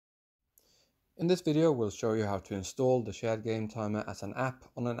In this video, we'll show you how to install the Shared Game Timer as an app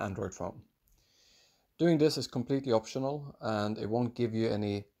on an Android phone. Doing this is completely optional and it won't give you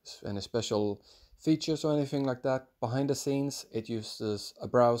any special features or anything like that. Behind the scenes, it uses a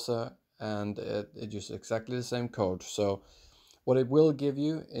browser and it uses exactly the same code. So what it will give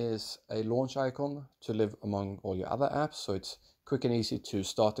you is a launch icon to live among all your other apps, so it's quick and easy to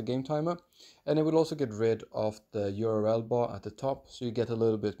start the game timer. And it will also get rid of the URL bar at the top, so you get a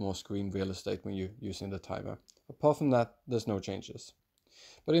little bit more screen real estate when you're using the timer. Apart from that, there's no changes.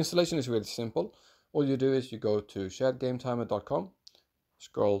 But installation is really simple. All you do is you go to sharedgametimer.com,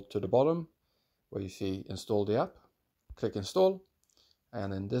 scroll to the bottom where you see install the app, click install,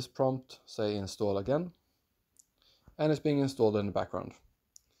 and in this prompt say install again. And it's being installed in the background.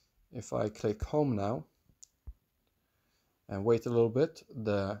 If I click home now and wait a little bit,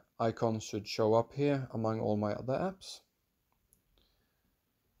 the icon should show up here among all my other apps.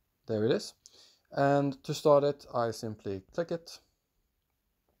 There it is. And to start it, I simply click it.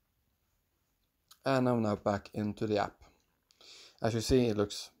 And I'm now back into the app. As you see, it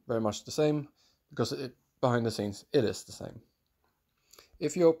looks very much the same because behind the scenes, it is the same.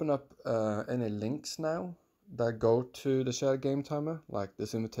 If you open up any links now that go to the Shared Game Timer, like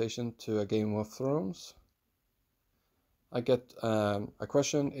this invitation to a Game of Thrones, I get a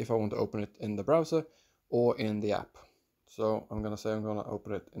question if I want to open it in the browser or in the app. So I'm going to say I'm going to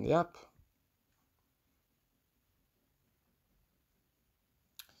open it in the app.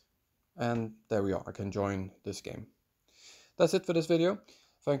 And there we are, I can join this game. That's it for this video.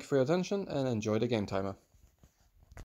 Thank you for your attention and enjoy the game timer.